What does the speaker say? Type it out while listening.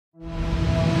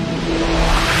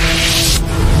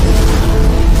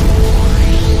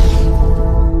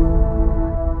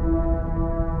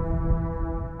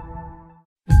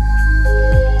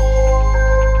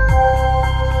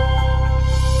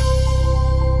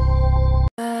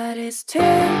But it's too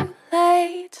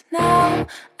late now.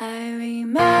 I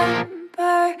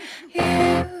remember you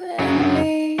and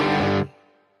me,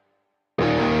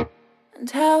 and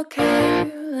how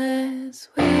careless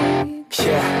we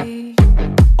could be.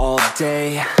 All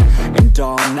day and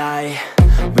all night,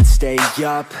 we'd stay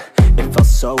up, it felt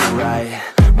so right.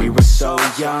 We were so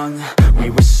young, we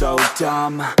were so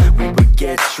dumb. We would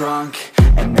get drunk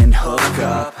and then hook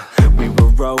up. We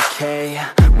were okay,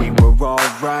 we were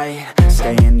alright,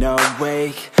 staying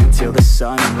awake till the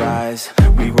sunrise.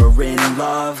 We were in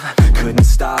love, couldn't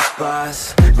stop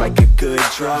us, like a good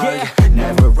drug,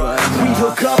 never enough. We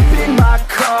hook up in my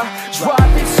car,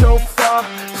 driving so far,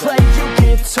 play your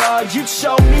guitar, you'd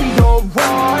show me your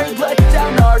art. Let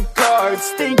down our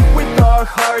guards, think with our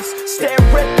hearts, stare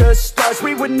at the stars,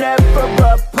 we were never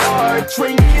apart.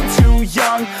 Drinking too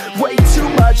young, way too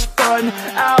much fun,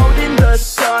 out in the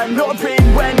sun,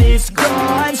 open when it's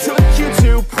gone. Took you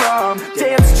to prom,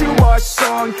 dance to our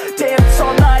song, dance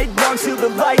all night long till the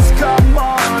lights come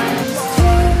on. It's too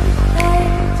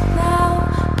late now,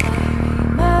 I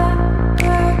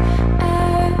remember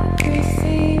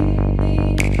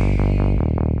everything,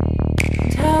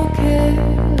 and how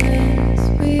careless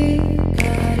we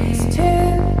got. It's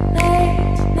too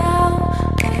late now,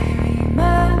 I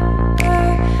remember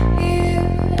you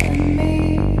and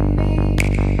me, and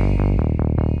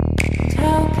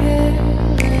how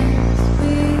careless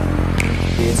we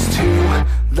got. It's too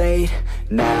late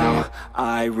now,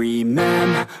 I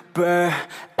remember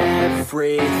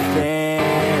everything,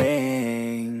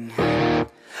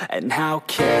 and how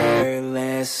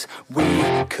careless we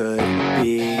could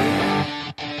be,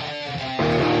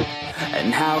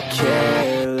 and how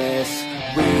careless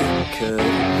we could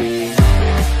be,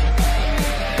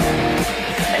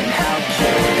 and how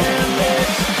careless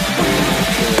we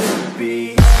could be.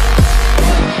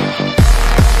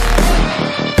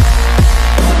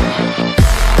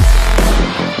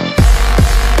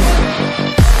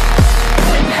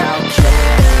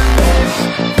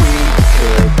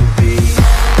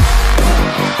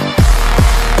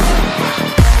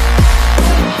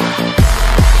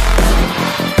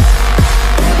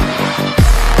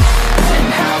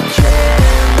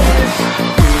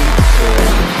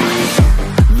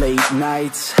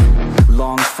 Nights,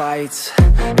 long fights,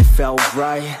 it felt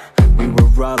right, we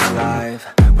were alive.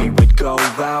 We would go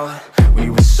out, we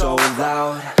were so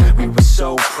loud, we were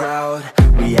so proud,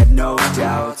 we had no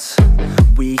doubts.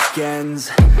 Weekends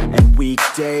and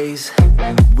weekdays,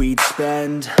 we'd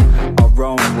spend our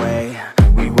own way.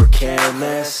 We were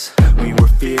careless, we were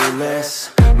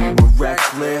fearless, we were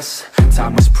reckless,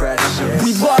 time was precious.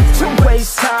 We loved to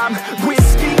waste time,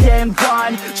 whiskey and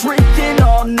wine, drinking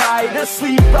all night,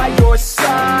 asleep by your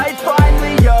side.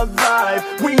 Finally alive,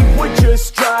 we would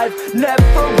just drive,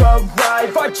 never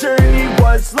arrive. Our journey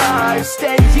was live,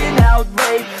 staying out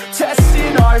late,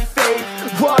 testing our fate,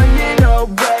 running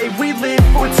away. We live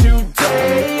for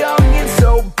today, young and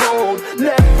so bold,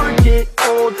 never get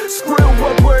old. Screw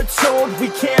what we're told, we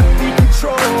can't be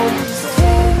controlled. It's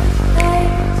too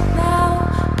late now,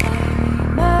 I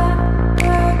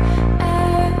remember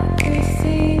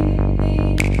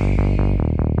everything,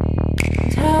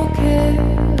 and how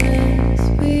careless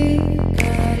we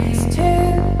got. It's too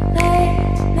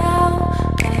late now,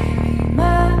 I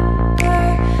remember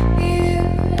you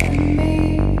and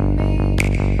me,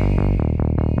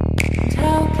 and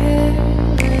how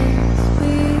careless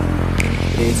we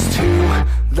got. It's too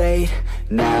late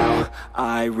now,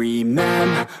 I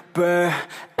remember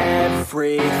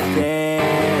everything,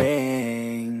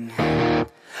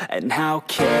 and how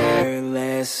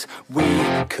careless we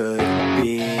could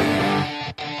be,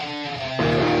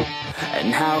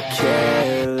 and how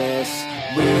careless